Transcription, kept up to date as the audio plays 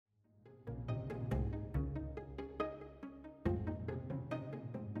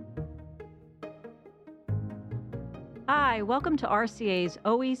Hi, welcome to RCA's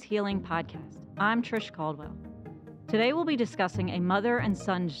Always Healing podcast. I'm Trish Caldwell. Today we'll be discussing a mother and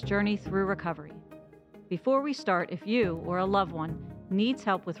son's journey through recovery. Before we start, if you or a loved one needs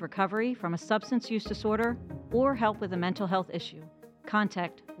help with recovery from a substance use disorder or help with a mental health issue,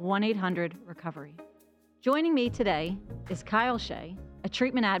 contact 1-800-RECOVERY. Joining me today is Kyle Shea, a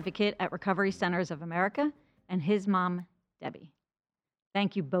treatment advocate at Recovery Centers of America, and his mom, Debbie.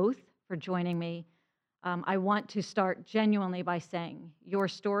 Thank you both for joining me. I want to start genuinely by saying your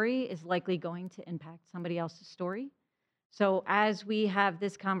story is likely going to impact somebody else's story. So as we have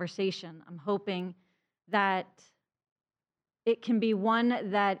this conversation, I'm hoping that it can be one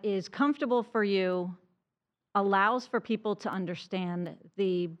that is comfortable for you, allows for people to understand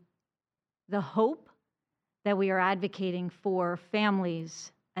the hope that we are advocating for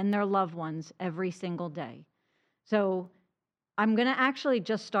families and their loved ones every single day. So I'm going to actually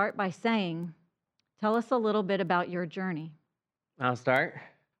just start by saying, tell us a little bit about your journey. I'll start.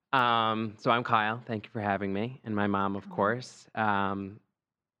 So I'm Kyle. Thank you for having me, and my mom, of course. I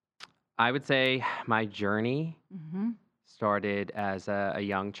would say my journey started as a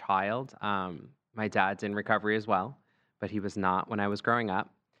young child. My dad's in recovery as well, but he was not when I was growing up.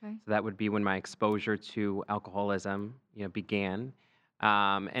 Okay. So that would be when my exposure to alcoholism, began.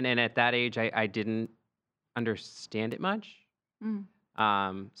 And at that age, I didn't understand it much.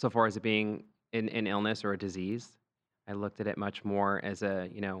 So far as it being an illness or a disease, I looked at it much more as a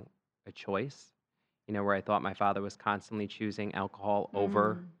choice, where I thought my father was constantly choosing alcohol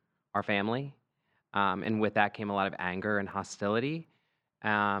over our family. And with that came a lot of anger and hostility.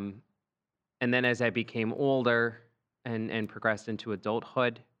 And then as I became older and progressed into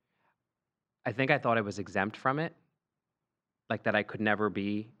adulthood, I think I thought I was exempt from it, like that I could never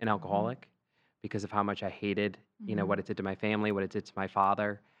be an alcoholic because of how much I hated, what it did to my family, what it did to my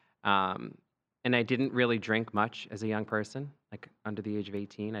father. And I didn't really drink much as a young person, like under the age of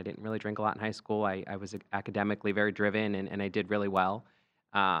 18. I didn't really drink a lot in high school. I was academically very driven and I did really well.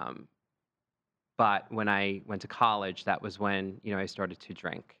 But when I went to college, that was when, I started to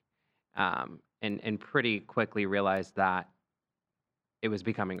drink. And pretty quickly realized that it was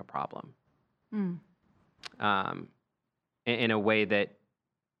becoming a problem. In a way that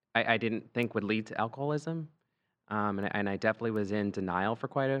I didn't think would lead to alcoholism. And I definitely was in denial for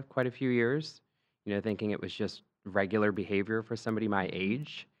quite a few years, thinking it was just regular behavior for somebody my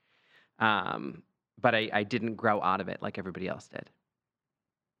age. But I didn't grow out of it like everybody else did.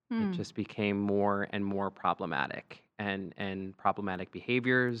 It just became more and more problematic and problematic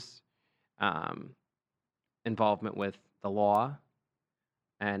behaviors, involvement with the law.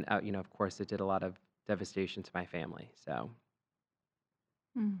 And, of course, it did a lot of devastation to my family. So,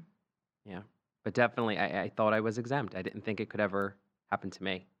 yeah. But definitely, I thought I was exempt. I didn't think it could ever happen to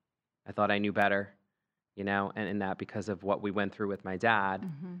me. I thought I knew better, and that because of what we went through with my dad,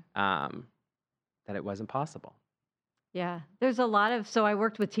 that it wasn't possible. Yeah, there's so I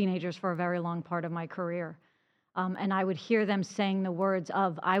worked with teenagers for a very long part of my career. And I would hear them saying the words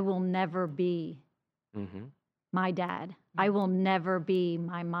of, I will never be my dad. I will never be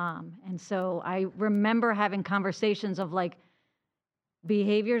my mom. And so I remember having conversations of like,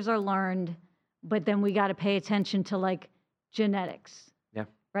 behaviors are learned, but then we got to pay attention to like genetics. Yeah.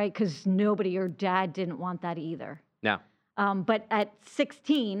 Right? Because your dad didn't want that either. No. But at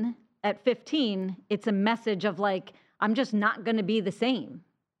 16, at 15, it's a message of like, I'm just not going to be the same.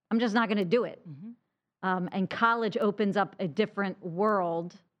 I'm just not going to do it. And college opens up a different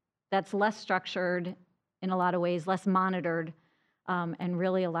world that's less structured in a lot of ways, less monitored, and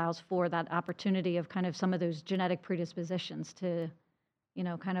really allows for that opportunity of kind of some of those genetic predispositions to,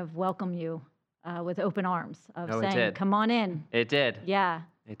 kind of welcome you with open arms of saying, come on in. It did. Yeah.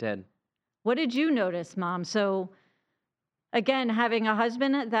 It did. What did you notice, Mom? So again, having a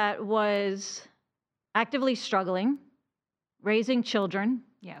husband that was actively struggling, raising children.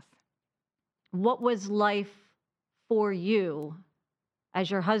 Yes. What was life for you as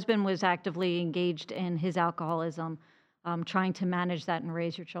your husband was actively engaged in his alcoholism, trying to manage that and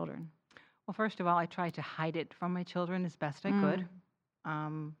raise your children? Well, first of all, I tried to hide it from my children as best I could.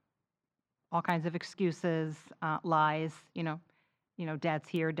 All kinds of excuses, lies, dad's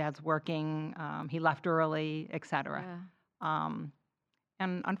here, dad's working, he left early, etc. Yeah.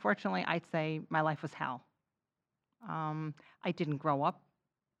 And unfortunately, I'd say my life was hell. I didn't grow up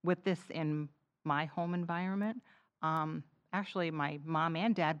with this in my home environment. Actually, my mom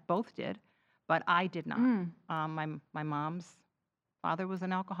and dad both did, but I did not. My mom's father was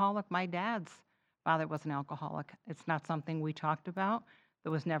an alcoholic. My dad's father was an alcoholic. It's not something we talked about.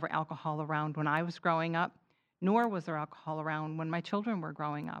 There was never alcohol around when I was growing up, nor was there alcohol around when my children were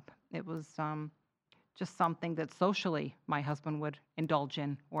growing up. It was just something that socially my husband would indulge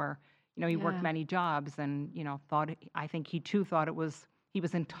in, or, he worked Yeah. many jobs and, I think he too thought he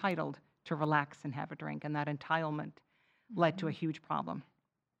was entitled to relax and have a drink. And that entitlement led to a huge problem.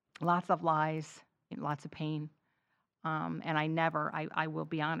 Lots of lies, lots of pain. And I will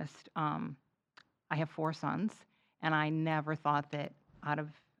be honest, I have 4 sons, and I never thought that out of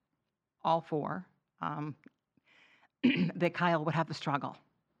all 4, that Kyle would have the struggle.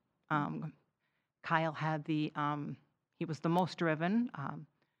 Kyle had he was the most driven,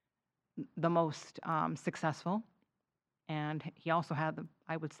 the most successful, and he also had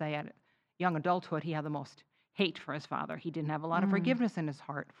I would say at young adulthood, he had the most hate for his father. He didn't have a lot of forgiveness in his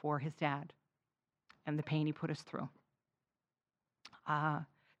heart for his dad and the pain he put us through.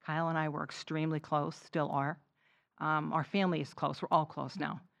 Kyle and I were extremely close, still are. Our family is close. We're all close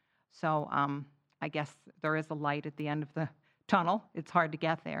now. So I guess there is a light at the end of the tunnel. It's hard to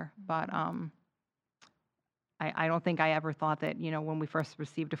get there. But I don't think I ever thought that, when we first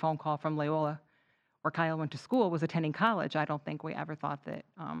received a phone call from Loyola, where Kyle went to school, was attending college, I don't think we ever thought that,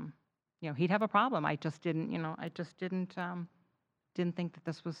 he'd have a problem. I just didn't think that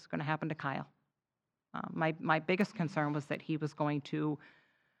this was going to happen to Kyle. My biggest concern was that he was going to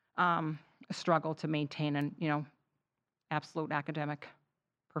struggle to maintain an absolute academic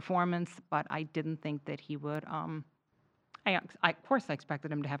performance, but I didn't think that he would. Of course, I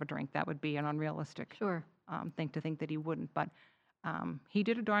expected him to have a drink. That would be an unrealistic thing to think that he wouldn't. But he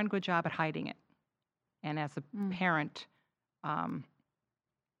did a darn good job at hiding it. And as a parent,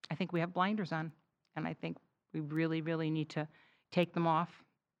 I think we have blinders on, and I think we really, really need to take them off.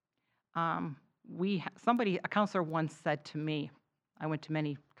 A counselor once said to me, I went to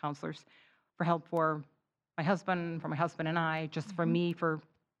many counselors for help for my husband and I, just for me, for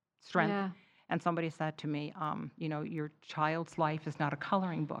strength. Yeah. And somebody said to me, your child's life is not a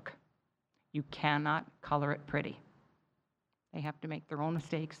coloring book. You cannot color it pretty. They have to make their own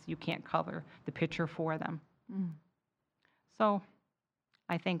mistakes. You can't color the picture for them. So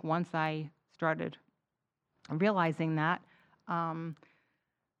I think once I started realizing that,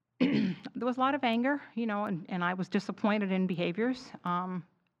 there was a lot of anger, and I was disappointed in behaviors.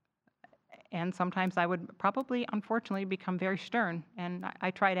 And sometimes I would probably, unfortunately, become very stern. And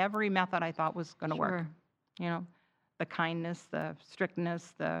I tried every method I thought was going to work. The kindness, the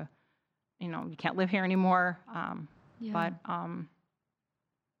strictness, you can't live here anymore. But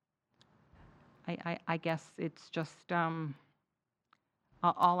I guess it's just,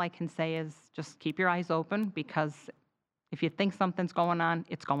 all I can say is just keep your eyes open, because if you think something's going on,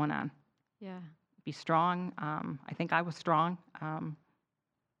 it's going on. Yeah. Be strong. I think I was strong,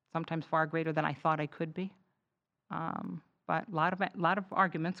 sometimes far greater than I thought I could be. But a lot of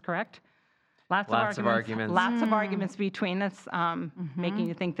arguments, correct? Lots of arguments. Lots of arguments between us, making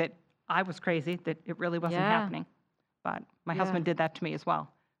you think that I was crazy, that it really wasn't happening. But my husband did that to me as well.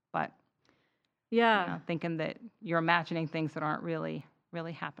 But thinking that you're imagining things that aren't really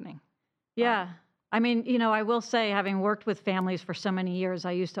happening. Yeah. I mean, I will say, having worked with families for so many years,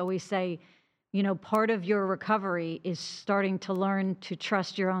 I used to always say, part of your recovery is starting to learn to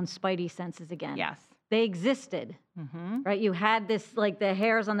trust your own spidey senses again. Yes. They existed, right? You had this, like the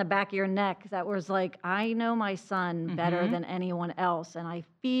hairs on the back of your neck that was like, I know my son better than anyone else, and I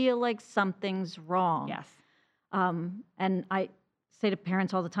feel like something's wrong. Yes. And I say to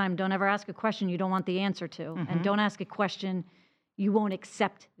parents all the time, don't ever ask a question you don't want the answer to, and don't ask a question you won't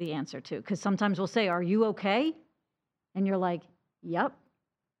accept the answer to. Because sometimes we'll say, are you okay? And you're like, yep.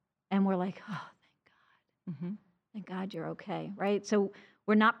 And we're like, oh, thank God. Thank God you're okay, right? So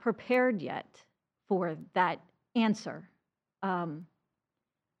we're not prepared yet for that answer.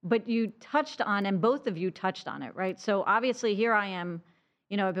 But you touched on, and both of you touched on it, right? So obviously here I am,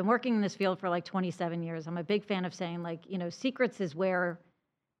 I've been working in this field for like 27 years. I'm a big fan of saying, like, secrets is where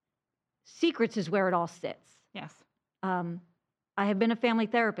it all sits. Yes. I have been a family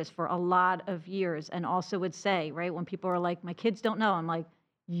therapist for a lot of years, and also would say, right, when people are like, my kids don't know, I'm like,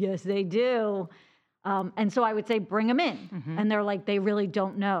 yes, they do. And so I would say, bring them in. And they're like, they really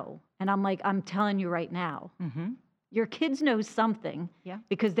don't know. And I'm like, I'm telling you right now, your kids know something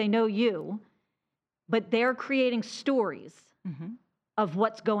because they know you, but they're creating stories of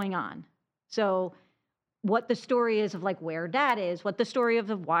what's going on. So what the story is of like where dad is, what the story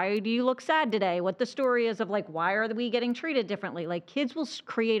of why do you look sad today, what the story is of like why are we getting treated differently. Like kids will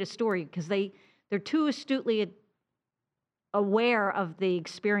create a story because they're too astutely aware of the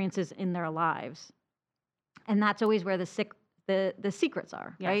experiences in their lives. And that's always where the secrets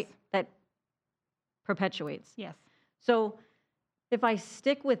are, right? That perpetuates. Yes. So if I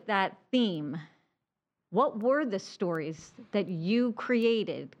stick with that theme, What were the stories that you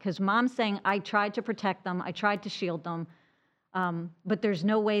created? Because Mom's saying, I tried to protect them, I tried to shield them, but there's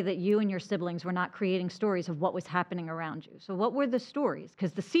no way that you and your siblings were not creating stories of what was happening around you. So what were the stories?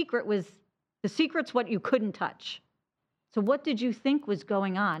 Because the secret's what you couldn't touch. So what did you think was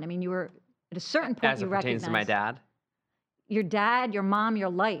going on? I mean, you were, at a certain point, As it pertains to my dad? Your dad, your mom, your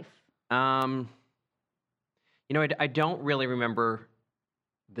life. I don't really remember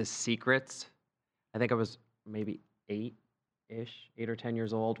the secrets. I think I was maybe 8 or 10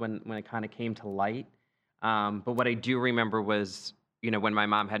 years old when it kind of came to light. But what I do remember was, when my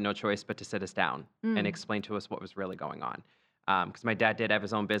mom had no choice but to sit us down and explain to us what was really going on. Because my dad did have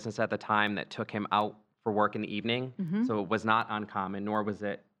his own business at the time that took him out for work in the evening. So it was not uncommon, nor was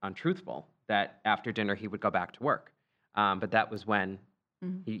it untruthful, that after dinner he would go back to work. But that was when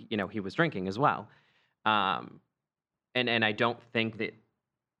he was drinking as well. And I don't think that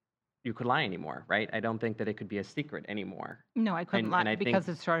you could lie anymore, right? I don't think that it could be a secret anymore. No, I couldn't lie because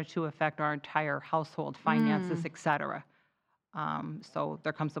it started to affect our entire household, finances, etc. So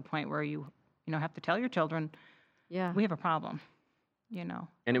there comes a point where you have to tell your children, we have a problem,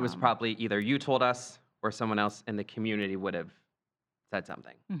 And it was probably either you told us or someone else in the community would have said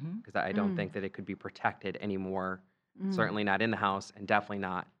something. Because I don't think that it could be protected anymore, certainly not in the house and definitely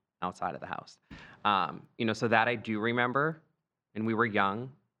not outside of the house. So that I do remember, and we were young.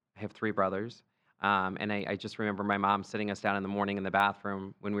 I have 3 brothers. And I just remember my mom sitting us down in the morning in the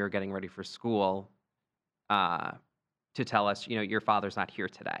bathroom when we were getting ready for school to tell us, your father's not here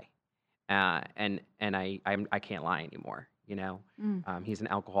today. And I can't lie anymore, He's an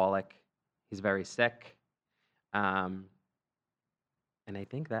alcoholic. He's very sick. And I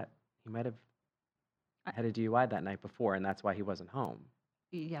think that he might have had a DUI that night before, and that's why he wasn't home.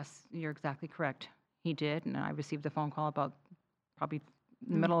 Yes, you're exactly correct. He did, and I received a phone call about probably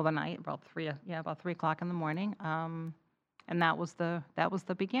in the middle of the night, about 3 o'clock in the morning, and that was the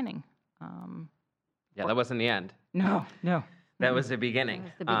beginning. That wasn't the end. No. That was the beginning.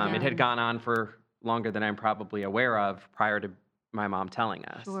 It had gone on for longer than I'm probably aware of prior to my mom telling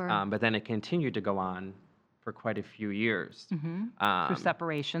us. Sure. But then it continued to go on for quite a few years. Through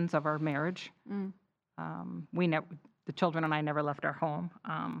separations of our marriage. The children and I never left our home.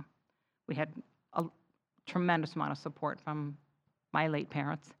 We had a tremendous amount of support from my late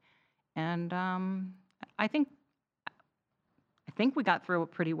parents, and I think we got through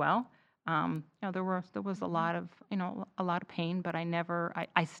it pretty well. There was a lot of pain, but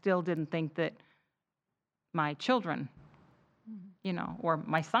I still didn't think that my children, or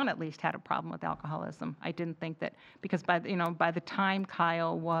my son at least, had a problem with alcoholism. I didn't think that, because by the time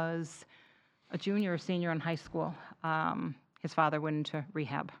Kyle was a junior or senior in high school, his father went into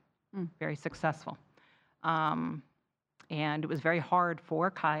rehab, very successful. And it was very hard for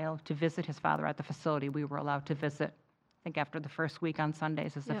Kyle to visit his father at the facility. We were allowed to visit, I think, after the first week on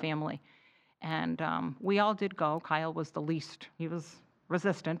Sundays as a family. And we all did go. Kyle was the least. He was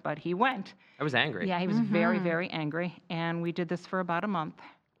resistant, but he went. I was angry. Yeah, he was very, very angry. And we did this for about a month.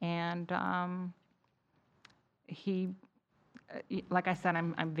 And he, like I said,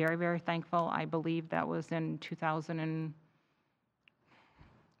 I'm very, very thankful. I believe that was in 2000 and,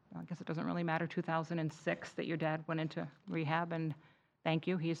 I guess it doesn't really matter, 2006, that your dad went into rehab, and thank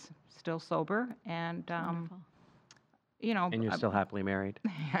you. He's still sober, and And you're still happily married.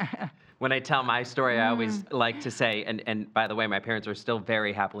 When I tell my story, I always like to say, and by the way, my parents are still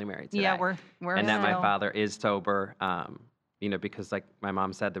very happily married today. Yeah, we're and that my still- father is sober. Because like my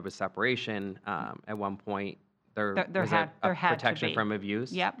mom said, there was separation at one point. There was had a to protection be. from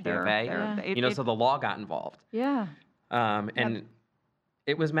abuse. Yep, PFA. So the law got involved. Yeah. And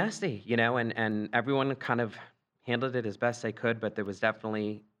it was messy, and everyone kind of handled it as best they could, but there was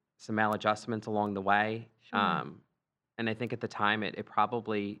definitely some maladjustments along the way. Sure. And I think at the time it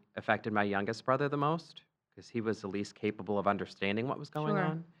probably affected my youngest brother the most, because he was the least capable of understanding what was going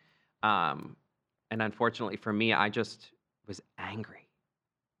on. And unfortunately for me, I just was angry.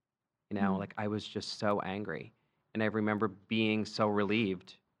 Like I was just so angry. And I remember being so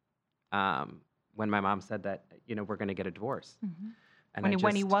relieved when my mom said that, we're going to get a divorce. And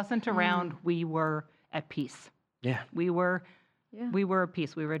when he wasn't around, we were at peace. Yeah. We were at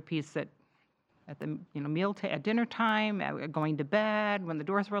peace. We were at peace at the at dinner time, going to bed, when the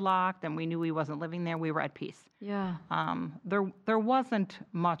doors were locked, and we knew he wasn't living there. We were at peace. Yeah. There wasn't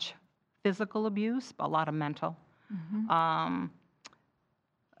much physical abuse, but a lot of mental.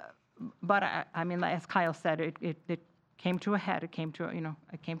 But I mean, as Kyle said, it came to a head. It came to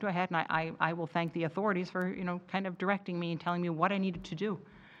a head, and I will thank the authorities for kind of directing me and telling me what I needed to do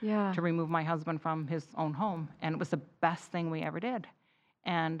to remove my husband from his own home, and it was the best thing we ever did.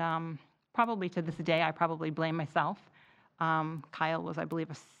 And probably to this day, I probably blame myself. Kyle was, I believe,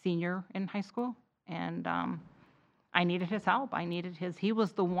 a senior in high school, and I needed his help. He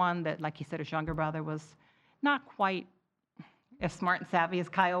was the one that, like he said, his younger brother was not quite as smart and savvy as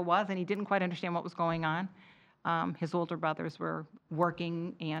Kyle was, and he didn't quite understand what was going on. His older brothers were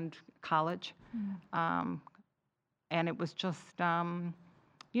working and college. And it was just,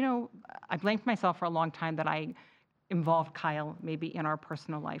 you know, I blamed myself for a long time that I involved Kyle maybe in our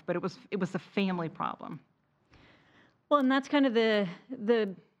personal life, but it was a family problem. Well, and that's kind of the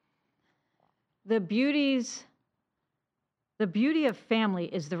beauty of family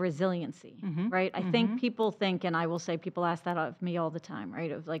is the resiliency, right? I think people think, and I will say people ask that of me all the time,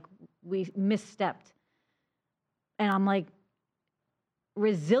 right? Of like, we misstepped. And I'm like,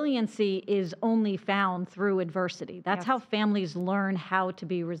 resiliency is only found through adversity. That's how families learn how to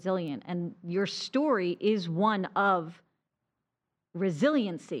be resilient. And your story is one of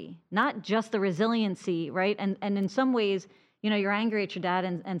resiliency, not just the resiliency, right? And in some ways, you know, you're angry at your dad,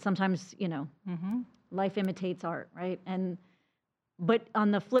 and sometimes, you know, life imitates art, right? But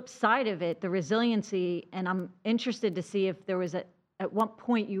on the flip side of it, the resiliency, and I'm interested to see if there was at what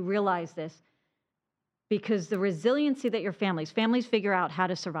point you realized this, because the resiliency that your families figure out how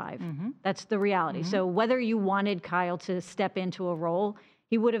to survive. That's the reality. So whether you wanted Kyle to step into a role,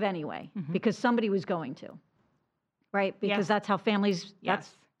 he would have anyway, because somebody was going to, right? Because that's how families,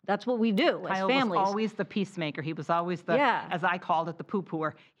 that's what we do as families. Kyle was always the peacemaker. He was always the, as I called it, the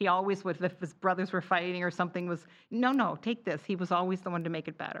poo-pooer. He always would, if his brothers were fighting or something was, no, take this. He was always the one to make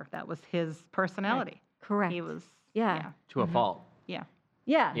it better. That was his personality. Right. Correct. He was, to a fault.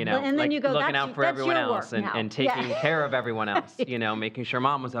 Yeah, you know, and then like you go, looking out for everyone else and taking care of everyone else, you know, making sure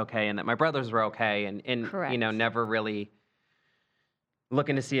mom was okay and that my brothers were okay, and you know, never really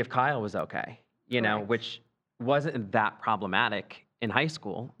looking to see if Kyle was okay, you know, which wasn't that problematic in high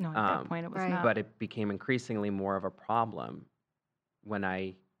school. No, at that point it was not. But it became increasingly more of a problem when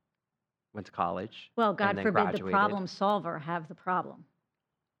I went to college. Well, God forbid the problem solver have the problem.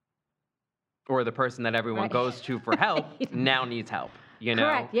 Or the person that everyone goes to for help now needs help. You know?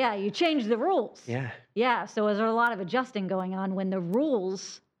 Correct. Yeah, you change the rules. Yeah. So there's a lot of adjusting going on when the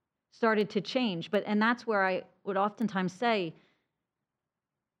rules started to change. And that's where I would oftentimes say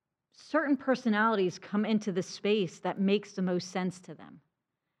certain personalities come into the space that makes the most sense to them.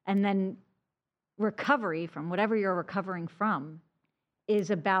 And then recovery from whatever you're recovering from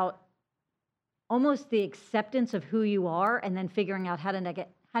is about almost the acceptance of who you are and then figuring out how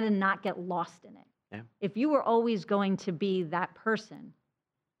to not get lost in it. If you were always going to be that person,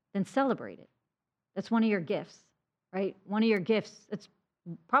 then celebrate it. That's one of your gifts, right? One of your gifts. It's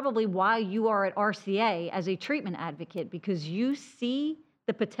probably why you are at RCA as a treatment advocate, because you see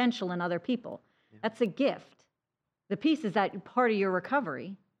the potential in other people. That's a gift. The piece is that part of your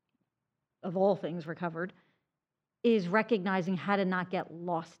recovery, of all things recovered, is recognizing how to not get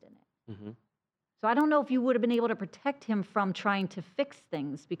lost in it. So I don't know if you would have been able to protect him from trying to fix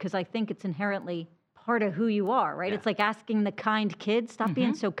things, because I think it's inherently part of who you are, right? It's like asking the kind kid, stop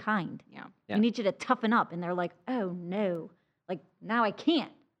being so kind. I need you to toughen up. And they're like, oh no, like now I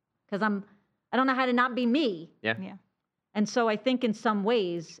can't, because I don't know how to not be me. And so I think in some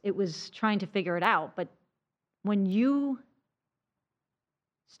ways it was trying to figure it out. But when you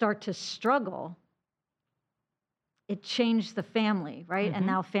start to struggle, it changed the family, right? And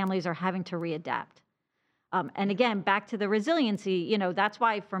now families are having to readapt. And again, back to the resiliency, you know, that's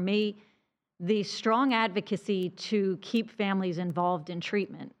why for me, the strong advocacy to keep families involved in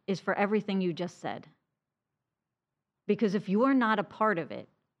treatment is for everything you just said. Because if you are not a part of it,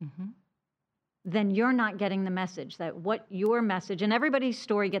 then you're not getting the message that what your message, and everybody's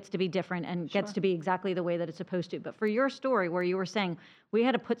story gets to be different and gets to be exactly the way that it's supposed to. But for your story, where you were saying we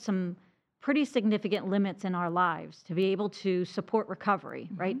had to put some pretty significant limits in our lives to be able to support recovery,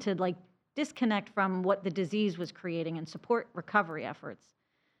 right? To like disconnect from what the disease was creating and support recovery efforts.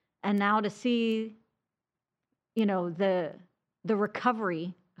 And now to see, you know, the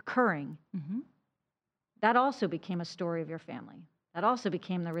recovery occurring, that also became a story of your family. That also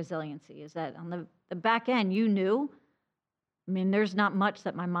became the resiliency, is that on the back end, you knew, I mean, there's not much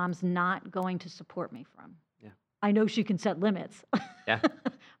that my mom's not going to support me from. I know she can set limits.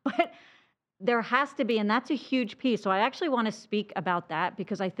 But there has to be, and that's a huge piece. So I actually want to speak about that,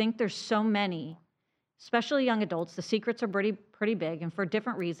 because I think there's so many, especially young adults, the secrets are pretty big, and for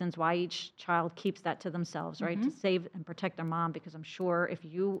different reasons why each child keeps that to themselves, right? To save and protect their mom, because I'm sure if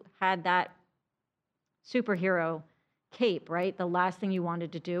you had that superhero cape, right, the last thing you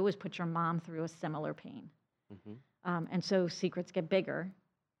wanted to do was put your mom through a similar pain. And so secrets get bigger.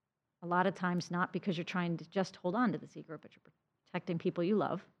 A lot of times not because you're trying to just hold on to the secret, but you're protecting people you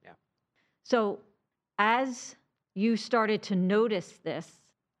love. So as you started to notice this,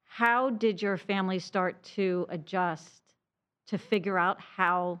 how did your family start to adjust to figure out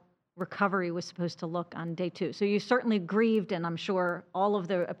how recovery was supposed to look on day 2? So you certainly grieved, and I'm sure all of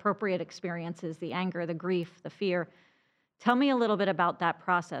the appropriate experiences, the anger, the grief, the fear. Tell me a little bit about that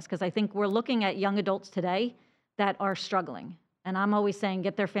process, because I think we're looking at young adults today that are struggling. And I'm always saying,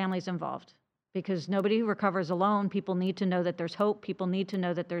 get their families involved, because nobody recovers alone. People need to know that there's hope. People need to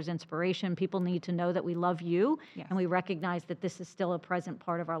know that there's inspiration. People need to know that we love you, Yes. and we recognize that this is still a present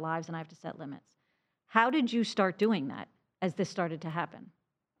part of our lives, and I have to set limits. How did you start doing that as this started to happen?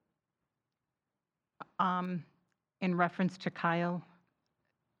 In reference to Kyle,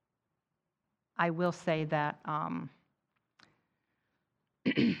 I will say that I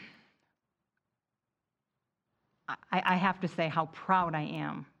have to say how proud I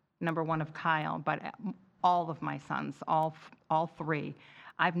am, number one, of Kyle, but all of my sons, all 3.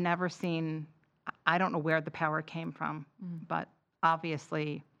 I've never seen, I don't know where the power came from, but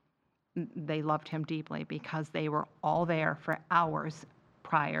obviously they loved him deeply, because they were all there for hours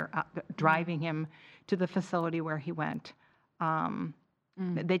prior, driving him to the facility where he went.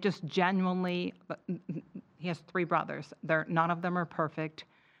 They just genuinely, he has 3 brothers. None of them are perfect.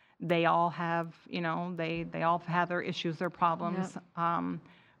 They all have, they all have their issues, their problems. Yep.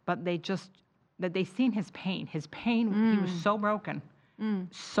 But they seen his pain. His pain, he was so broken,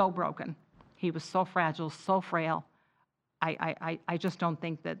 so broken. He was so fragile, so frail. I just don't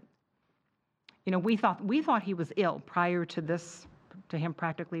think that, we thought he was ill prior to this, to him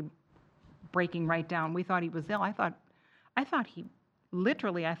practically breaking right down. We thought he was ill. I thought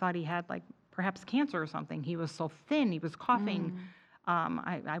he had like perhaps cancer or something. He was so thin. He was coughing.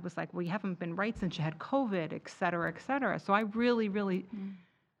 I was like, well, you haven't been right since you had COVID, et cetera, et cetera. So I really,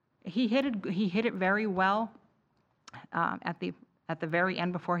 he hit it very well at the very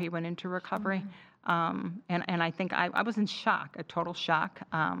end before he went into recovery. And I think I was in shock, a total shock.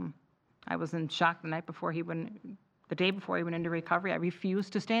 I was in shock the day before he went into recovery. I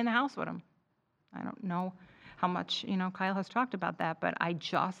refused to stay in the house with him. I don't know how much, Kyle has talked about that, but I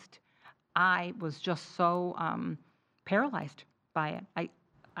was just so paralyzed by it.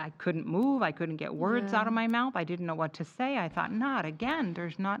 I couldn't move. I couldn't get words out of my mouth. I didn't know what to say. I thought, not again.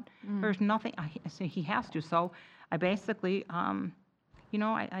 There's nothing. So he has to. So I basically,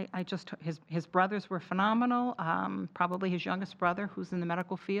 his brothers were phenomenal. Probably his youngest brother, who's in the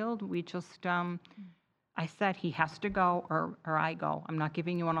medical field. We just, I said, he has to go or I go. I'm not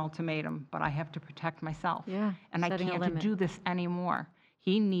giving you an ultimatum, but I have to protect myself. Yeah, and I can't do this anymore.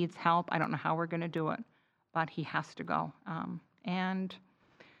 He needs help. I don't know how we're going to do it, but he has to go.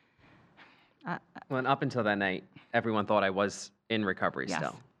 Well, and up until that night, everyone thought I was in recovery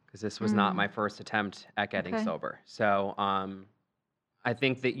still, because this was not my first attempt at getting sober. So I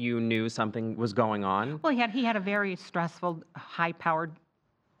think that you knew something was going on. Well, he had a very stressful, high-powered,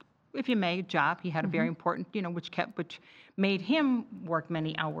 if you may, job. He had a very important, which made him work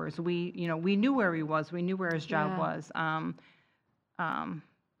many hours. We knew where he was. We knew where his job was.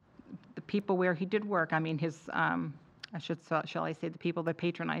 The people where he did work, I mean, shall I say, the people that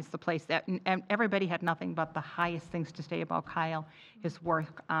patronized the place, and everybody had nothing but the highest things to say about Kyle, his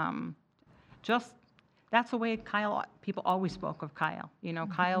work. That's the way people always spoke of Kyle.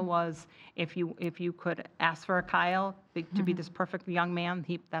 Kyle was, if you could ask for a Kyle to be this perfect young man,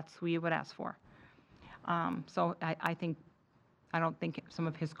 that's who you would ask for. So I don't think some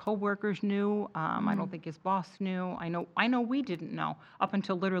of his coworkers knew. I don't think his boss knew. I know we didn't know up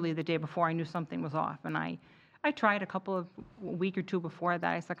until literally the day before. I knew something was off, and I tried a week or 2 before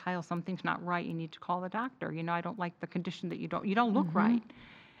that. I said, Kyle, something's not right. You need to call the doctor. I don't like the condition that you don't look right.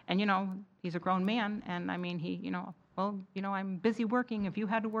 And he's a grown man, and I mean I'm busy working. If you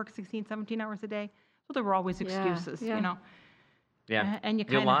had to work 16, 17 hours a day, well, there were always excuses. Yeah. And you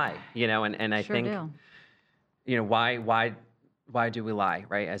lie. And I Sure think do. why do we lie,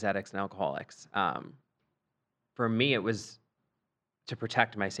 right? As addicts and alcoholics, for me it was to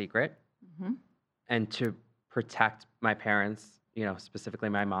protect my secret and to protect my parents, specifically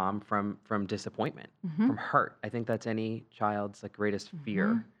my mom, from disappointment, from hurt. I think that's any child's greatest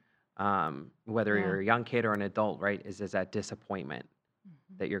fear, whether you're a young kid or an adult, right? Is that disappointment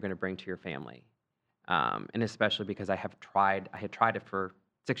that you're going to bring to your family, and especially because I had tried it for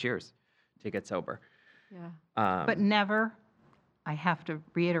 6 years to get sober. Yeah. But never. I have to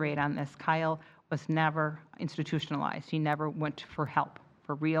reiterate on this. Kyle was never institutionalized. He never went for help,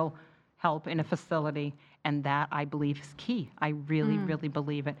 for real help in a facility, and that, I believe, is key. I really, really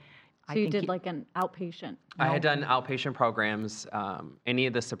believe it. So you did like an outpatient? I had done outpatient programs. Any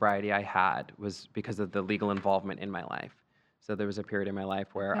of the sobriety I had was because of the legal involvement in my life. So there was a period in my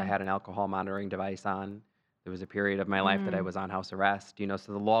life where I Okay. had an alcohol monitoring device on. There was a period of my life that I was on house arrest,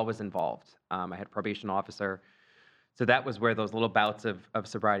 so the law was involved. I had a probation officer. So that was where those little bouts of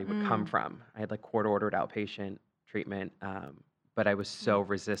sobriety would come from. I had like court-ordered outpatient treatment, but I was so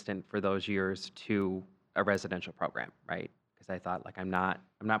resistant for those years to a residential program, right? Because I thought like I'm not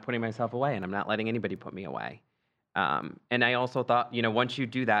putting myself away, and I'm not letting anybody put me away. And I also thought, once you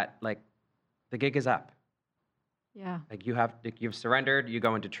do that, like the gig is up. Yeah. Like you've surrendered, you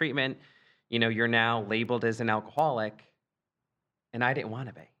go into treatment, you're now labeled as an alcoholic, and I didn't want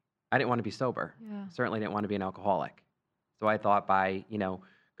to be. I didn't want to be sober. Yeah. Certainly didn't want to be an alcoholic. So I thought by,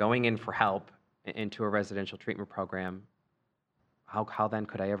 going in for help into a residential treatment program, how then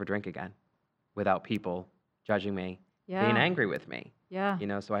could I ever drink again without people judging me, being Yeah. angry with me?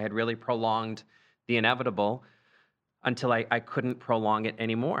 Yeah. So I had really prolonged the inevitable until I couldn't prolong it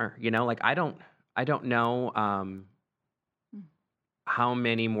anymore. Like I don't know how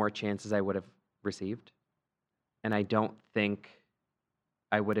many more chances I would have received. And I don't think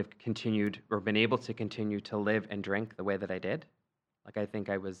I would have continued or been able to continue to live and drink the way that I did. Like I think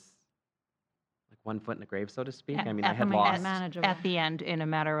I was like one foot in the grave, so to speak. At- I mean, I at had the- lost. Manageable. At the end, in a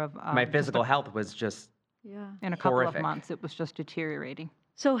matter of My just physical health was just Yeah. in a couple horrific. of months, it was just deteriorating.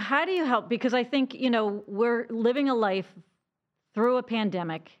 So how do you help? Because I think, we're living a life through a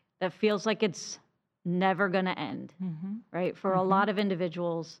pandemic that feels like it's never going to end, right? For a lot of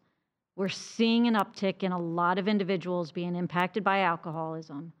individuals, we're seeing an uptick in a lot of individuals being impacted by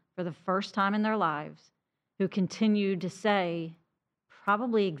alcoholism for the first time in their lives, who continue to say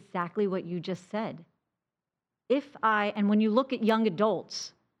probably exactly what you just said. And when you look at young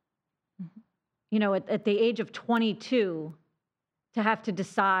adults, at the age of 22, to have to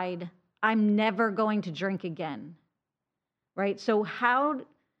decide, I'm never going to drink again, right? So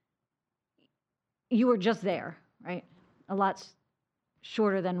you were just there, right? A lot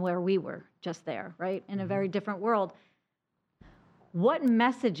shorter than where we were, just there, right? In a very different world. What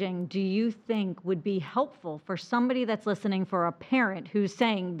messaging do you think would be helpful for somebody that's listening, for a parent who's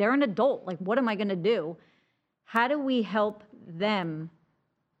saying they're an adult, like, what am I going to do? How do we help them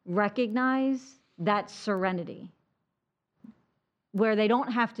recognize that serenity where they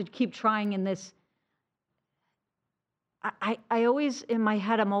don't have to keep trying in this? I always, in my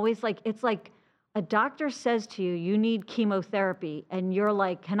head, I'm always like, it's like a doctor says to you, you need chemotherapy, and you're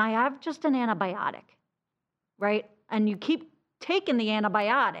like, can I have just an antibiotic, right? And you keep taking the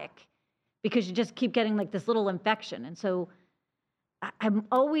antibiotic because you just keep getting like this little infection. And so I'm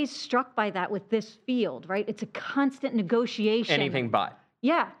always struck by that with this field, right? It's a constant negotiation. Anything but.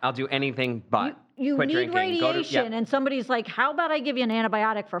 Yeah. I'll do anything but. You quit need drinking, radiation, and somebody's like, how about I give you an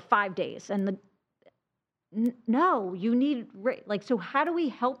antibiotic for 5 days? And no, you need, so how do we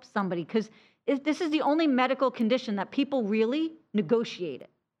help somebody? Because this is the only medical condition that people really negotiate it.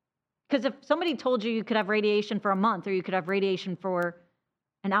 Because if somebody told you could have radiation for a month, or you could have radiation for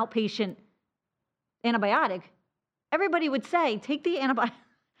an outpatient antibiotic, everybody would say, take the antibiotic.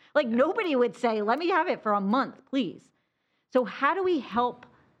 Like, nobody would say, let me have it for a month, please. So how do we help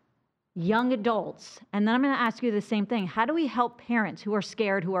young adults? And then I'm going to ask you the same thing. How do we help parents who are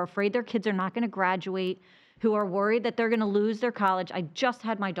scared, who are afraid their kids are not going to graduate, who are worried that they're going to lose their college? I just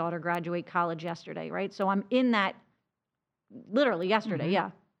had my daughter graduate college yesterday, right? So I'm in that, literally yesterday,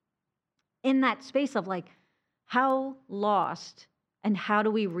 yeah. In that space of like, how lost, and how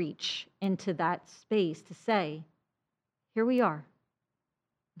do we reach into that space to say, here we are.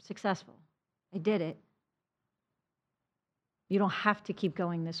 I'm successful. I did it. You don't have to keep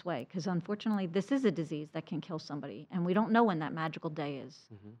going this way, because unfortunately, this is a disease that can kill somebody, and we don't know when that magical day is.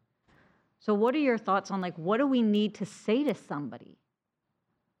 So what are your thoughts on, like, what do we need to say to somebody?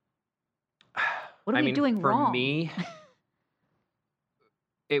 What are we doing wrong? For me,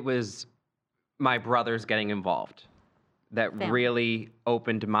 it was my brothers getting involved that Family. really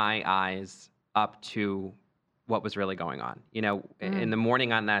opened my eyes up to what was really going on. In the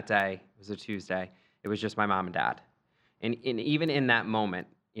morning on that day, it was a Tuesday, it was just my mom and dad. And even in that moment,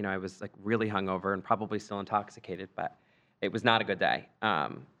 I was like really hungover and probably still intoxicated, but it was not a good day.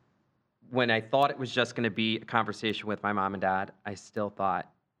 When I thought it was just going to be a conversation with my mom and dad, I still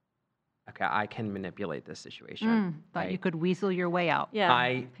thought, okay, I can manipulate this situation. Thought you could weasel your way out. Yeah,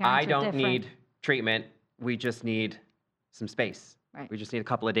 I parents are don't different. need treatment. We just need some space. Right. We just need a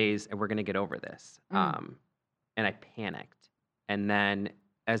couple of days, and we're going to get over this. And I panicked. And then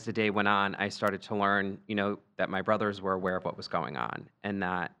as the day went on, I started to learn, that my brothers were aware of what was going on, and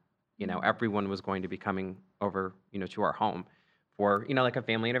that, everyone was going to be coming over, to our home for, like a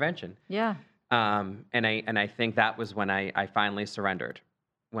family intervention. Yeah. And I think that was when I finally surrendered.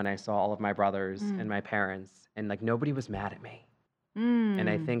 when I saw all of my brothers and my parents, and like nobody was mad at me. And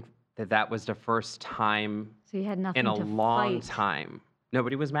I think that was the first time So you had nothing in a to long fight. time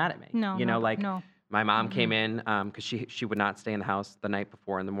nobody was mad at me. No, You know, like no. my mom came in because she would not stay in the house the night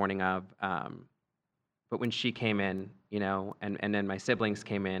before and the morning of. But when she came in, you know, and then my siblings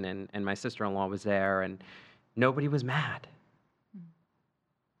came in, and my sister-in-law was there, and nobody was mad.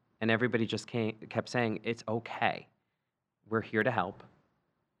 And everybody just kept saying, it's okay. We're here to help.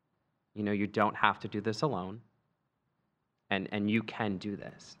 You know, you don't have to do this alone. And you can do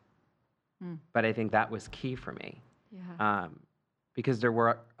this. But I think that was key for me. Yeah. Because there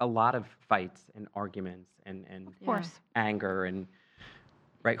were a lot of fights and arguments and Of course. anger and,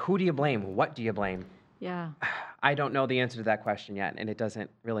 right, who do you blame? What do you blame? Yeah. I don't know the answer to that question yet, and it doesn't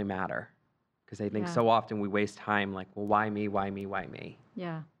really matter. Because I think so often we waste time like, well, why me, why me, why me?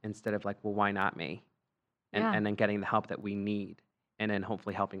 Yeah. Instead of like, well, why not me? And then getting the help that we need, and then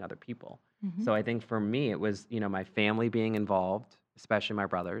hopefully helping other people. So I think for me, it was, you know, my family being involved, especially my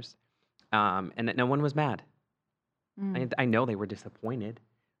brothers, and that no one was mad. I know they were disappointed,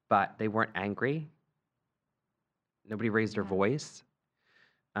 but they weren't angry. Nobody raised their voice.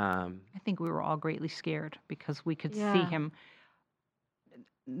 I think we were all greatly scared because we could see Yeah. him.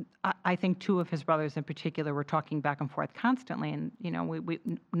 I think two of his brothers in particular were talking back and forth constantly, and you know, we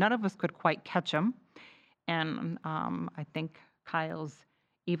none of us could quite catch him. And I think Kyle's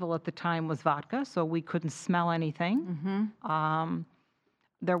evil at the time was vodka, so we couldn't smell anything.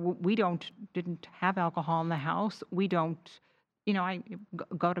 We didn't have alcohol in the house. We don't, you know, I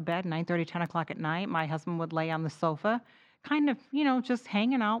go to bed 9:30, 10 o'clock at night. My husband would lay on the sofa, kind of, you know, just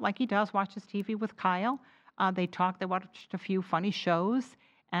hanging out like he does, watches TV with Kyle. They talked, they watched a few funny shows,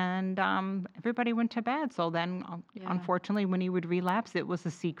 and everybody went to bed. So then, unfortunately, when he would relapse, it was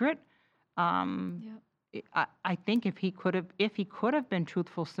a secret. I think if he could have been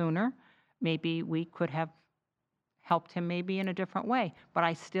truthful sooner, maybe we could have helped him maybe in a different way. But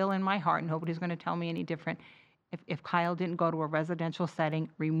I still, in my heart, nobody's going to tell me any different. If Kyle didn't go to a residential setting,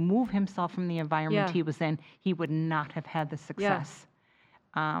 remove himself from the environment he was in, he would not have had the success.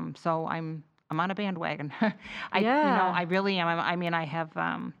 So I'm on a bandwagon. You know, I really am. I mean, I have,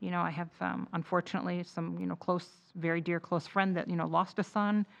 you know, unfortunately some, you know, very dear close friend that, you know, lost a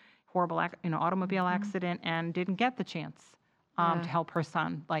son, horrible, you know, automobile accident, and didn't get the chance to help her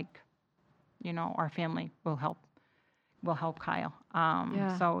son. Like, you know, our family will help Kyle.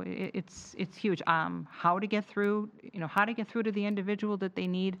 So it's huge. How to get through, you know, how to get through to the individual that they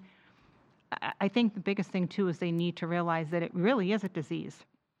need. I think the biggest thing too is they need to realize that it really is a disease.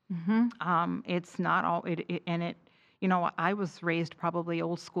 It's not all you know, I was raised probably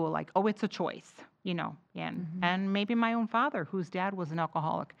old school, like, oh, it's a choice, you know, and maybe my own father, whose dad was an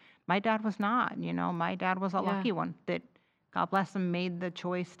alcoholic. My dad was not, you know, my dad was a lucky one that, God bless him, made the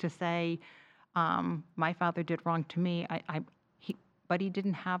choice to say, my father did wrong to me. But he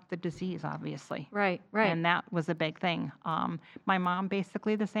didn't have the disease, obviously. Right. And that was a big thing. My mom,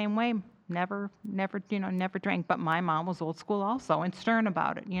 basically the same way, never drank. But my mom was old school also, and stern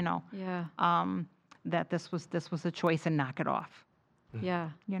about it. You know. That this was a choice, and knock it off.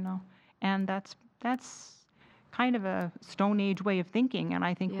 Yeah. You know, and that's kind of a Stone Age way of thinking, and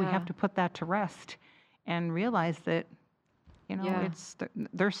I think we have to put that to rest and realize that. You know,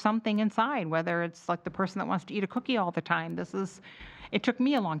 there's something inside, whether it's like the person that wants to eat a cookie all the time. It took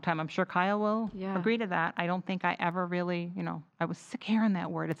me a long time. I'm sure Kyle will agree to that. I don't think I ever really, you know, I was sick hearing that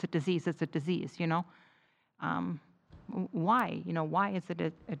word. It's a disease, you know. Why? You know, why is it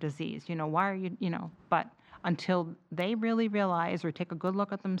a disease? You know, why are you, you know, but until they really realize or take a good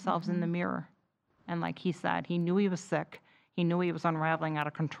look at themselves in the mirror, and like he said, he knew he was sick. He knew he was unraveling out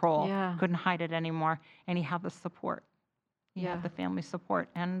of control. Couldn't hide it anymore. And he had the support. He had the family support,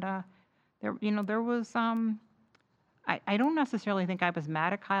 and there was. I don't necessarily think I was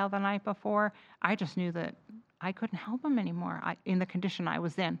mad at Kyle the night before. I just knew that I couldn't help him anymore. In the condition I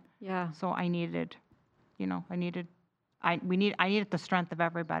was in. So I needed, you know, I needed the strength of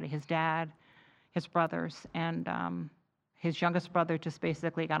everybody. His dad, his brothers, and his youngest brother just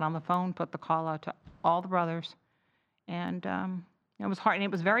basically got on the phone, put the call out to all the brothers, and it was hard. And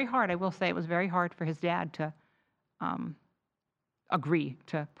it was very hard. I will say it was very hard for his dad to. Agree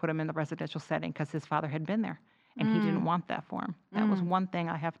to put him in the residential setting because his father had been there, and he didn't want that for him. That was one thing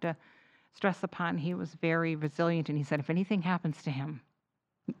I have to stress upon. He was very resilient, and he said, if anything happens to him,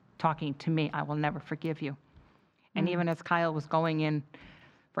 talking to me, I will never forgive you. And even as Kyle was going in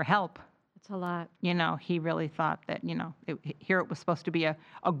for help, it's a lot. You know, he really thought that, you know, it was supposed to be a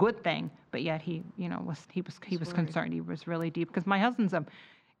good thing, but yet he, you know, he was concerned. He was really deep because my husband's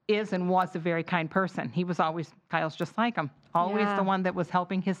is and was a very kind person. He was always, Kyle's just like him, always Yeah. the one that was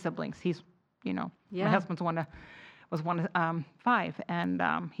helping his siblings. He's, my Yeah. husband's was one of 5, and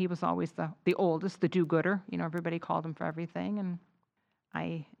he was always the oldest, the do-gooder. Everybody called him for everything, and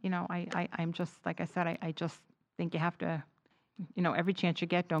I'm just, like I said, I just think you have to, every chance you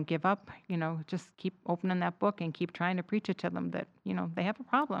get, don't give up. Just keep opening that book and keep trying to preach it to them that they have a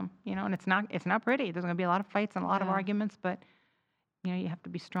problem. And it's not pretty. There's going to be a lot of fights and a lot of Yeah. arguments, but you have to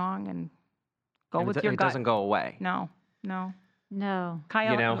be strong and go And with it your gut. doesn't go away. No. No.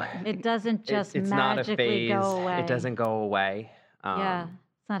 Kyle, It doesn't just It's not a magically phase. go away. It doesn't go away. Yeah.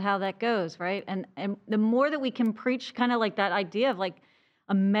 It's not how that goes, right? And the more that we can preach kind of like that idea of like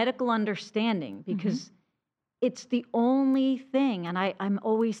a medical understanding, because it's the only thing, and I'm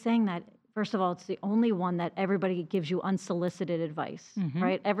always saying that, first of all, it's the only one that everybody gives you unsolicited advice,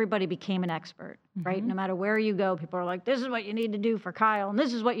 right? Everybody became an expert, right? No matter where you go, people are like, this is what you need to do for Kyle, and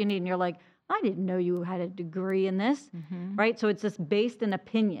this is what you need. And you're like, I didn't know you had a degree in this, right? So it's just based in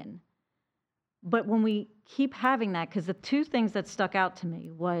opinion. But when we keep having that, because the 2 things that stuck out to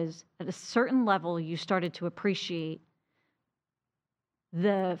me was at a certain level, you started to appreciate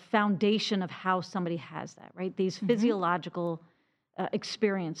the foundation of how somebody has that, right? These physiological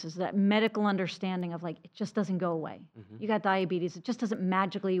experiences, that medical understanding of like, it just doesn't go away. You got diabetes. It just doesn't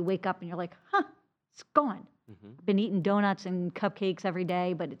magically wake up and you're like, it's gone. I've been eating donuts and cupcakes every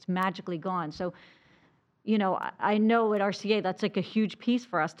day, but it's magically gone. So, I know at RCA, that's like a huge piece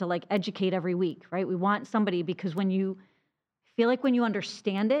for us to like educate every week, right? We want somebody, because when you feel like when you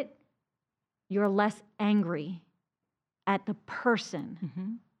understand it, you're less angry at the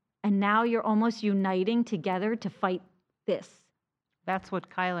person. And now you're almost uniting together to fight this. That's what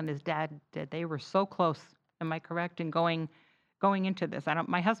Kyle and his dad did. They were so close. Am I correct in going into this? I don't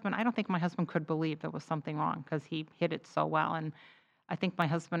think my husband could believe there was something wrong, because he hid it so well. And I think my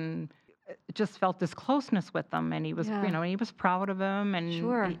husband just felt this closeness with them, and he was, he was proud of him. And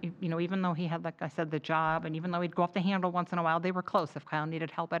Sure. even though he had, like I said, the job, and even though he'd go off the handle once in a while, they were close. If Kyle needed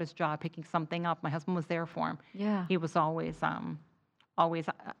help at his job picking something up, my husband was there for him. Yeah. He was always, always,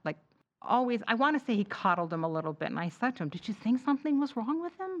 I want to say he coddled him a little bit. And I said to him, did you think something was wrong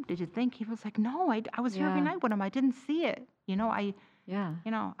with him? Did you think? He was like, no, I was here every Yeah. night with him. I didn't see it. Yeah.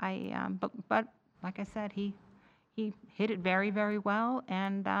 But like I said, he hid it very, very well.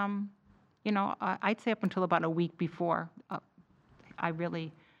 And, I'd say up until about a week before, I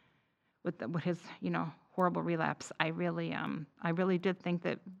really, with his, horrible relapse, I really did think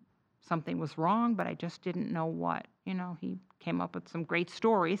that something was wrong, but I just didn't know what. He came up with some great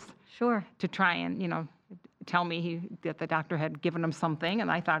stories Sure. to try and, tell me that the doctor had given him something, and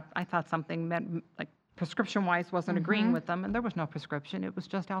I thought something meant, like, prescription-wise wasn't agreeing with them, and there was no prescription. It was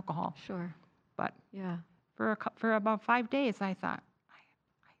just alcohol. Sure. But Yeah. for about 5 days, I thought,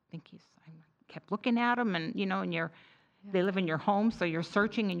 I think I kept looking at him, and, and they live in your home, so you're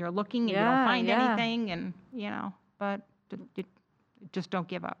searching and you're looking, and you don't find anything, and, but just don't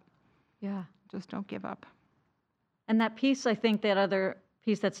give up. Yeah. Just don't give up. And that piece, I think that other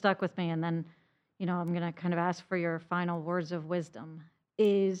piece that stuck with me, and then, I'm going to kind of ask for your final words of wisdom,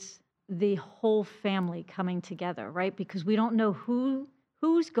 is the whole family coming together, right? Because we don't know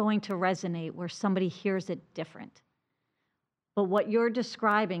who's going to resonate where somebody hears it different. But what you're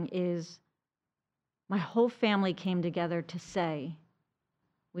describing is my whole family came together to say,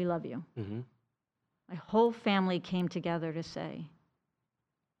 we love you. My whole family came together to say,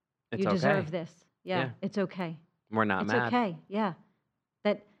 It's you okay. deserve this. Yeah, Yeah. it's okay. We're not It's mad. okay. Yeah.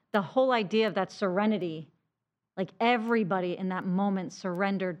 That the whole idea of that serenity, like everybody in that moment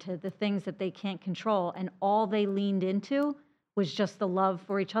surrendered to the things that they can't control. And all they leaned into was just the love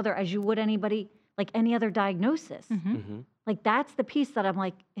for each other, as you would anybody, like any other diagnosis. Like that's the piece that I'm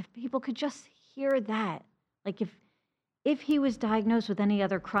like, if people could just hear that, like if he was diagnosed with any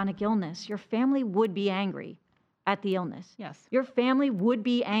other chronic illness, your family would be angry at the illness. Yes. Your family would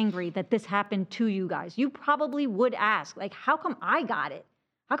be angry that this happened to you guys. You probably would ask, like, how come I got it?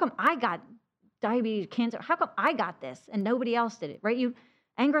 How come I got diabetes, cancer? How come I got this and nobody else did it, right?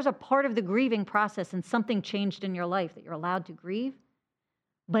 Anger is a part of the grieving process, and something changed in your life that you're allowed to grieve.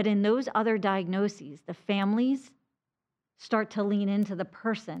 But in those other diagnoses, the families start to lean into the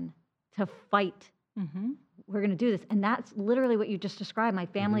person to fight. We're going to do this. And that's literally what you just described. My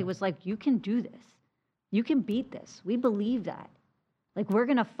family was like, you can do this. You can beat this. We believe that. Like, we're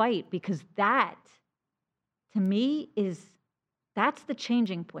going to fight, because that, to me, that's the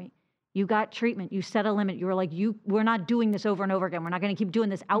changing point. You got treatment. You set a limit. You were like, we're not doing this over and over again. We're not going to keep doing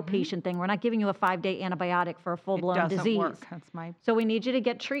this outpatient thing. We're not giving you a 5-day antibiotic for a full-blown disease. It doesn't work. That's So we need you to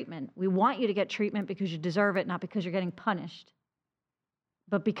get treatment. We want you to get treatment because you deserve it, not because you're getting punished.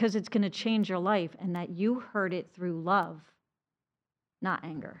 but because it's going to change your life, and that you heard it through love, not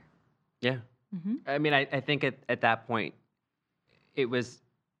anger. Yeah. Mm-hmm. I mean, I think at that point, it was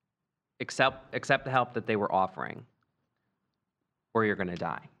accept the help that they were offering, or you're going to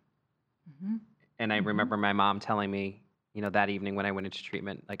die. Mm-hmm. And I Mm-hmm. remember my mom telling me, that evening when I went into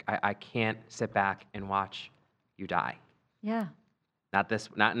treatment, like, I can't sit back and watch you die. Yeah. Not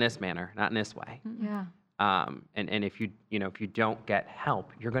in this manner, not in this way. Mm-hmm. Yeah. And if you don't get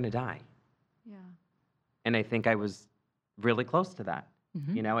help, you're going to die. Yeah. And I think I was really close to that.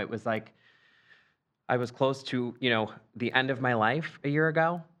 Mm-hmm. It was like I was close to, the end of my life a year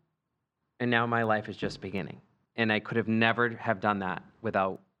ago, and now my life is just beginning. And I could have never have done that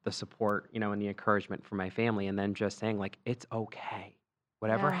without the support, and the encouragement from my family, and then just saying, like, it's okay.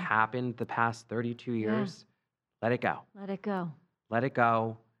 Whatever Yeah. happened the past 32 Yeah. years, let it go. Let it go. Let it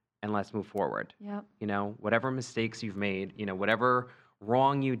go, and let's move forward. Yep. Whatever mistakes you've made, whatever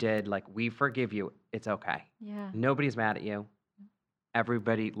wrong you did, like, we forgive you. It's okay. Yeah. Nobody's mad at you.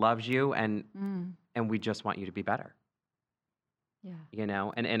 Everybody loves you, and we just want you to be better.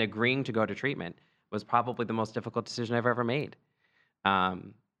 Yeah. And agreeing to go to treatment was probably the most difficult decision I've ever made.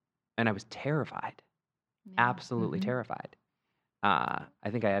 And I was terrified, Yeah. absolutely Mm-hmm. terrified. I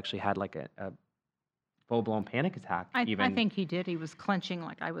think I actually had like a full-blown panic attack. I Even think he did. He was clenching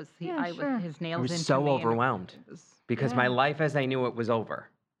like I was. Yeah, sure. His I nails was into so me, and overwhelmed it was. because Yeah. my life as I knew it was over.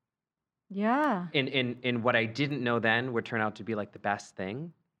 Yeah. In what I didn't know then would turn out to be like the best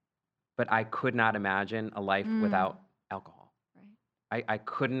thing, but I could not imagine a life without alcohol. Right. I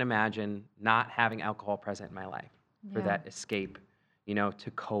couldn't imagine not having alcohol present in my life for Yeah. that escape,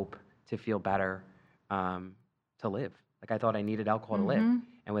 to cope, to feel better, to live. Like, I thought I needed alcohol to live. Mhm.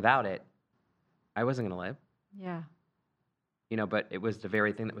 And without it, I wasn't going to live, Yeah. but it was the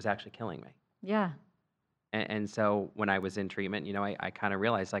very thing that was actually killing me. Yeah. And so when I was in treatment, I kind of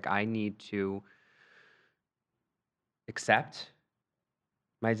realized, like, I need to accept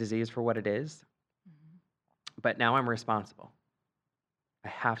my disease for what it is, but now I'm responsible. I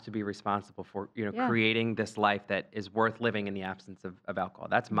have to be responsible for, Yeah. creating this life that is worth living in the absence of alcohol.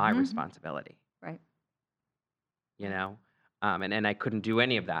 That's my Mhm. responsibility, Right. And I couldn't do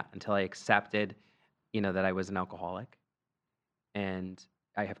any of that until I accepted, that I was an alcoholic, and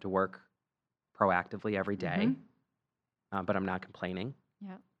I have to work proactively every day, but I'm not complaining.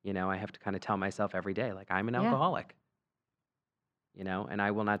 Yeah. I have to kind of tell myself every day, like, I'm an Yeah. alcoholic, and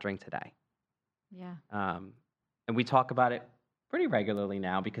I will not drink today. Yeah. And we talk about it pretty regularly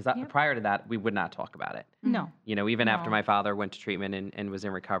now, because Yep. prior to that, we would not talk about it. No. Even after No. my father went to treatment and was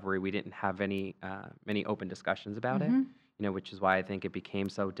in recovery, we didn't have many open discussions about it, which is why I think it became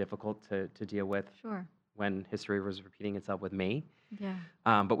so difficult to deal with Sure. when history was repeating itself with me. Yeah.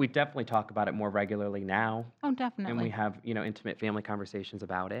 But we definitely talk about it more regularly now, Oh, and definitely. we have, intimate family conversations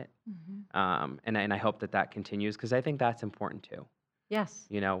about it. Mhm. And I hope that continues, because I think that's important too. Yes.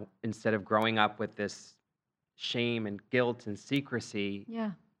 Instead of growing up with this shame and guilt and secrecy,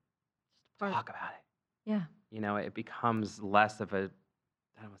 Yeah. Part- talk about it. Yeah. It becomes less of a,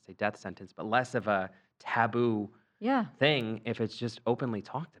 I don't want to say death sentence, but less of a taboo Yeah. thing if it's just openly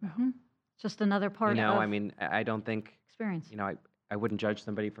talked about. Just another part of I mean, I don't think, experience. I wouldn't judge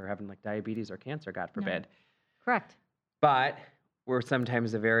somebody for having like diabetes or cancer, God No. forbid. Correct. But we're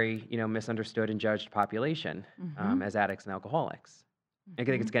sometimes a very, misunderstood and judged population as addicts and alcoholics. I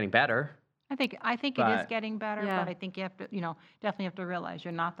think it's getting better. I think it is But- getting better, Yeah. but I think you have to, definitely have to realize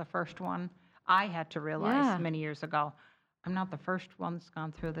you're not the first one. I had to realize Yeah. many years ago, I'm not the first one that's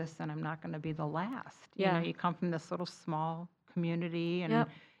gone through this, and I'm not going to be the last. Yeah. You come from this little small community, and Yep.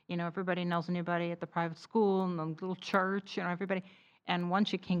 everybody knows anybody at the private school and the little church, everybody. And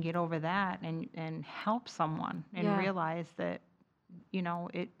once you can get over that and help someone and Yeah. realize that,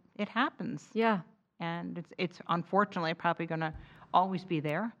 it happens. Yeah. And it's unfortunately probably going to always be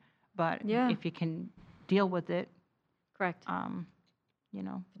there, but Yeah. if you can deal with it, Correct. It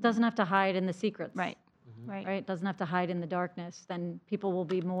It doesn't have to hide in the secrets. right, Mhm. right, Right. It doesn't have to hide in the darkness. Then people will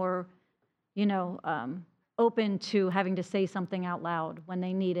be more, open to having to say something out loud when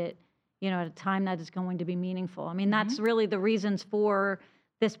they need it, at a time that is going to be meaningful. I mean, that's really the reasons for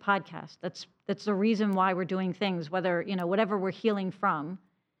this podcast. That's the reason why we're doing things, whether, whatever we're healing from,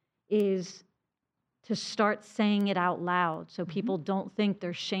 is to start saying it out loud so people don't think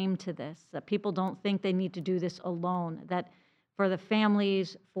there's shame to this, that people don't think they need to do this alone, that for the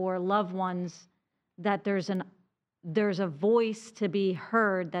families, for loved ones, that there's a voice to be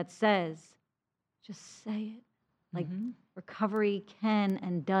heard that says, just say it. Like, recovery can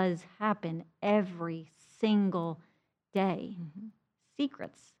and does happen every single day.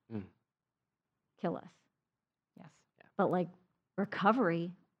 Secrets Mm. kill us. yes, But like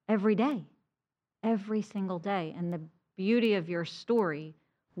recovery every day, every single day. And the beauty of your story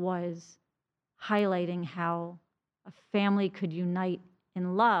was highlighting how a family could unite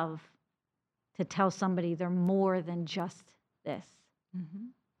in love to tell somebody they're more than just this. Mm-hmm.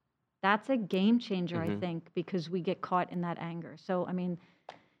 That's a game changer, I Mhm. think, because we get caught in that anger. So, I mean,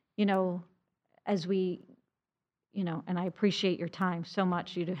 as we, and I appreciate your time so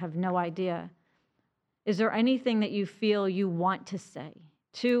much, you have no idea. Is there anything that you feel you want to say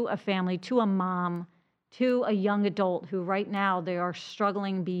to a family, to a mom, to a young adult who right now they are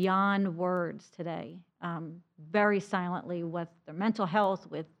struggling beyond words today, very silently with their mental health,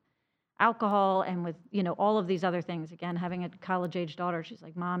 with alcohol, and with, all of these other things? Again, having a college-age daughter, she's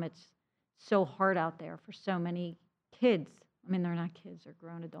like, Mom, it's so hard out there for so many kids. I mean, they're not kids, they're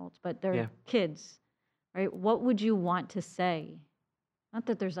grown adults, but they're Yeah. kids, right? What would you want to say? Not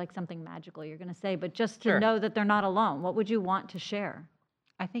that there's like something magical you're going to say, but just to Sure. know that they're not alone. What would you want to share?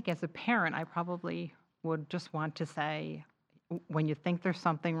 I think as a parent, I probably would just want to say, when you think there's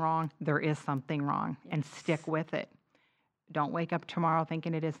something wrong, there is something wrong, and stick Yes. with it. Don't wake up tomorrow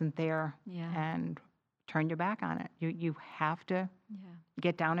thinking it isn't there Yeah. and turn your back on it. You have to Yeah.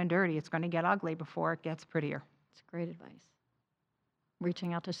 get down and dirty. It's going to get ugly before it gets prettier. It's great advice.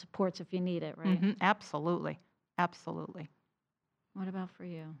 Reaching out to supports if you need it, right? Mm-hmm. Absolutely. Absolutely. What about for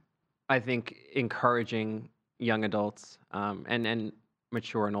you? I think encouraging young adults and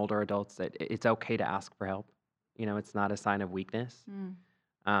mature and older adults that it's okay to ask for help. It's not a sign of weakness.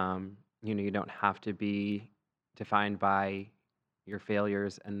 You don't have to be defined by your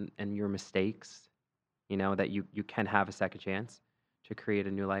failures and your mistakes. That you can have a second chance to create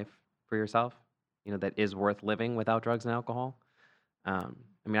a new life for yourself. That is worth living without drugs and alcohol.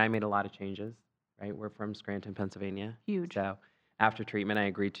 I made a lot of changes. Right, we're from Scranton, Pennsylvania. Huge. So after treatment, I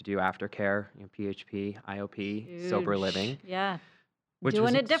agreed to do aftercare, PHP, IOP, sober Huge. living, Yeah. which Doing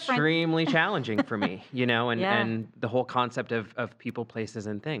was it different. extremely challenging for me, and, Yeah. and the whole concept of people, places,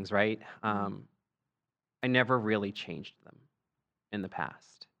 and things, right? I never really changed them in the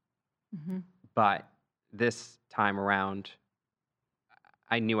past. Mm-hmm. But this time around,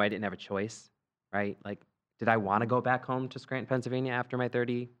 I knew I didn't have a choice, right? Like, did I want to go back home to Scranton, Pennsylvania after my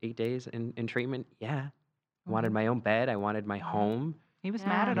 38 days in treatment? Yeah. I wanted my own bed. I wanted my home. He was Yeah.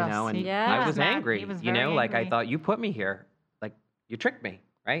 mad at us. And Yeah. I was mad. angry, He was very like I angry. thought you put me here, like you tricked me,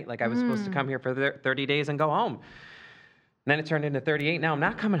 right? Like I was supposed to come here for 30 days and go home. And then it turned into 38. Now I'm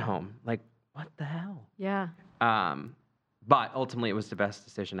not coming home. Like, what the hell? Yeah. But ultimately it was the best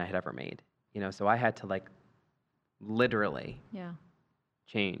decision I had ever made, so I had to literally Yeah.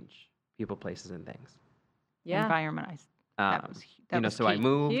 change people, places, and things. Yeah. Environment. That was So I key.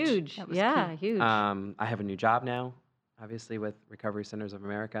 moved. Huge. That was Yeah. key. Huge. I have a new job now, obviously with Recovery Centers of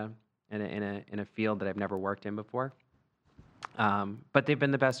America, in a field that I've never worked in before. But they've been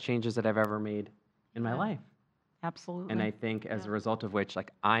the best changes that I've ever made in my Yeah. life. Absolutely. And I think as a result of which,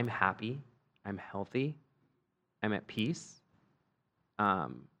 I'm happy, I'm healthy, I'm at peace.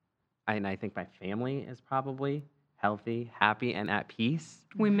 And I think my family is probably healthy, happy, and at peace.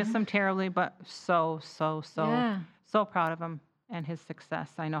 We miss him terribly, but so Yeah. proud of him and his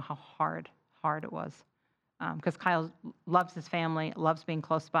success. I know how hard it was. Because Kyle loves his family, loves being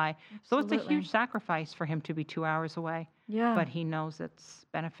close by. So it's a Absolutely. huge sacrifice for him to be 2 hours away. Yeah. But he knows it's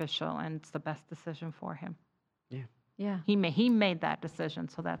beneficial and it's the best decision for him. Yeah. He made that decision,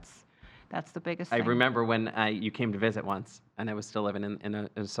 so that's the biggest I thing. remember when you came to visit once, and I was still living in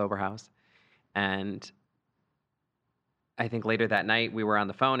a sober house. And I think later that night we were on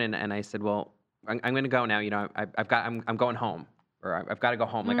the phone, and I said, well, I'm going to go now. I'm going home, or I've got to go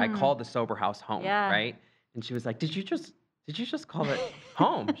home. Like I called the sober house home, Yeah. right? And she was like, did you just call it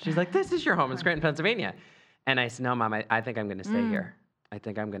home? She's like, this is your home in Scranton, Pennsylvania. And I said, no, Mom, I think I'm going to stay here. I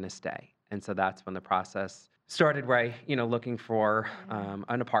think I'm going to stay. And so that's when the process started, where I, looking for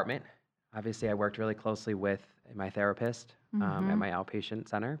an apartment. Obviously, I worked really closely with my therapist at my outpatient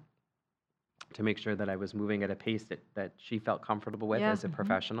center to make sure that I was moving at a pace that she felt comfortable with Yeah. as a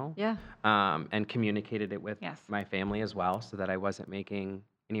professional. Yeah. And communicated it with Yes. my family as well, so that I wasn't making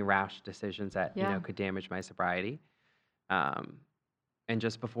any rash decisions that Yeah. could damage my sobriety. And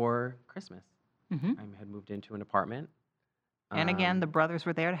just before Christmas, Mhm. I had moved into an apartment. And again, the brothers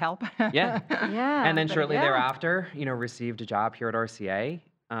were there to help. Yeah. Yeah. And then But shortly yeah. thereafter, received a job here at RCA.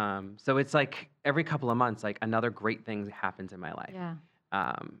 So it's like every couple of months, like another great thing happens in my life.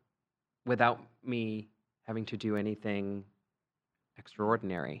 Yeah. Without me having to do anything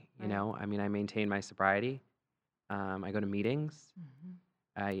extraordinary, Right. I maintain my sobriety. I go to meetings.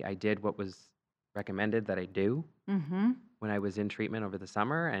 I did what was recommended that I do when I was in treatment over the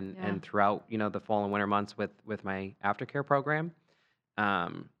summer and Yeah. throughout, the fall and winter months with my aftercare program.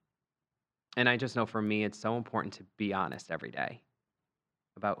 And I just know for me, it's so important to be honest every day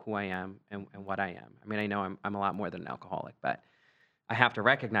about who I am and what I am. I mean, I know I'm a lot more than an alcoholic, but I have to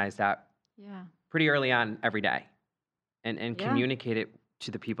recognize that Yeah. pretty early on every day and Yeah. communicate it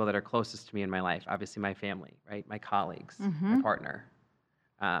to the people that are closest to me in my life. Obviously, my family, right? My colleagues, my Mm-hmm. partner.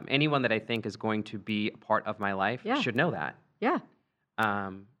 Anyone that I think is going to be a part of my life Yeah. should know that. Yeah.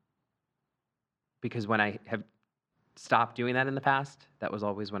 Um, because when I have stopped doing that in the past, that was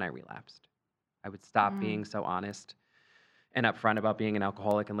always when I relapsed. I would stop being so honest and upfront about being an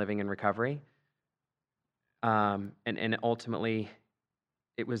alcoholic and living in recovery. And ultimately,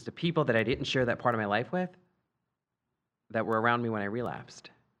 it was the people that I didn't share that part of my life with that were around me when I relapsed.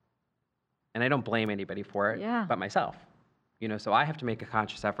 And I don't blame anybody for it, Yeah. but myself. So I have to make a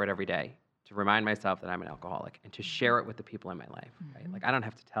conscious effort every day to remind myself that I'm an alcoholic and to share it with the people in my life, right? Like, I don't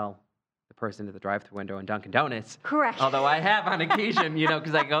have to tell the person at the drive-thru window in Dunkin' Donuts, Correct. although I have on occasion,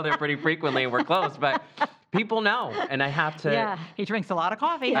 because I go there pretty frequently and we're close, but people know, and I have to. Yeah. He drinks a lot of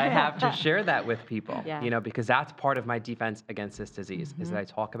coffee. I have to share that with people, Yeah. because that's part of my defense against this disease, is that I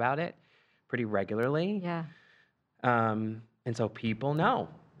talk about it pretty regularly. Yeah. And so people know,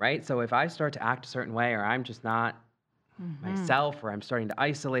 right? So if I start to act a certain way, or I'm just not myself, or I'm starting to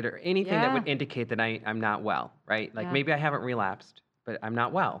isolate, or anything that would indicate that I'm not well, right? Like, Yeah. maybe I haven't relapsed, but I'm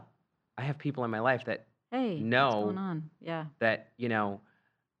not well. I have people in my life that Hey, what's know going on? Yeah. that,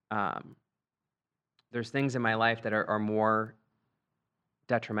 there's things in my life that are more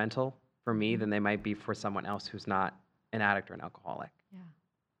detrimental for me than they might be for someone else who's not an addict or an alcoholic.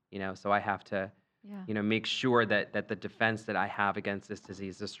 Yeah. So I have to, Yeah. make sure that the defense that I have against this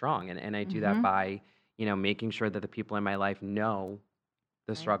disease is strong. And I do that by, making sure that the people in my life know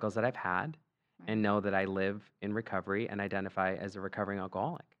the Right. struggles that I've had Right. and know that I live in recovery and identify as a recovering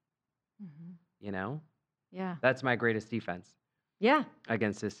alcoholic. Mm-hmm. Yeah. That's my greatest defense Yeah.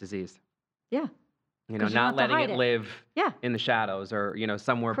 against this disease. Yeah. 'Cause you don't have Not to letting hide it it. live Yeah. in the shadows or,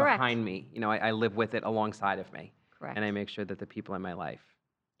 somewhere Correct. behind me. I live with it alongside of me. Correct. And I make sure that the people in my life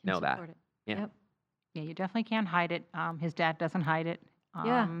Can know that. support it. Yeah. Yep. Yeah, you definitely can't hide it. His dad doesn't hide it.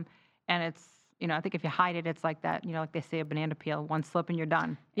 Yeah. And it's, I think if you hide it, it's like that, like they say, a banana peel, one slip and you're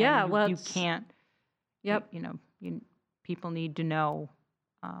done. Yeah, And well, you it's- can't, Yep. people need to know,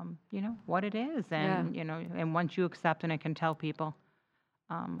 what it is. And, and once you accept and can tell people,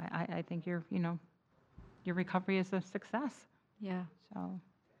 I think your recovery is a success. Yeah. So,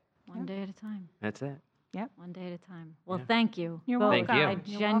 One day at a time. That's it. One day at a time. Well, Yeah. thank you. You're both. Thank you. I You're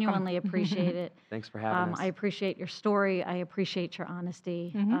welcome. genuinely appreciate it. Thanks for having us. I appreciate your story. I appreciate your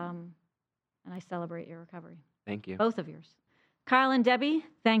honesty. Mhm. And I celebrate your recovery. Thank you. Both of yours. Kyle and Debbie,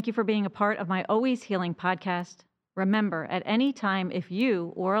 thank you for being a part of my Always Healing podcast. Remember, at any time, if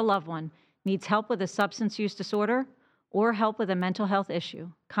you or a loved one needs help with a substance use disorder or help with a mental health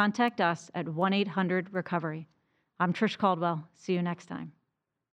issue, contact us at 1-800-RECOVERY. I'm Trish Caldwell. See you next time.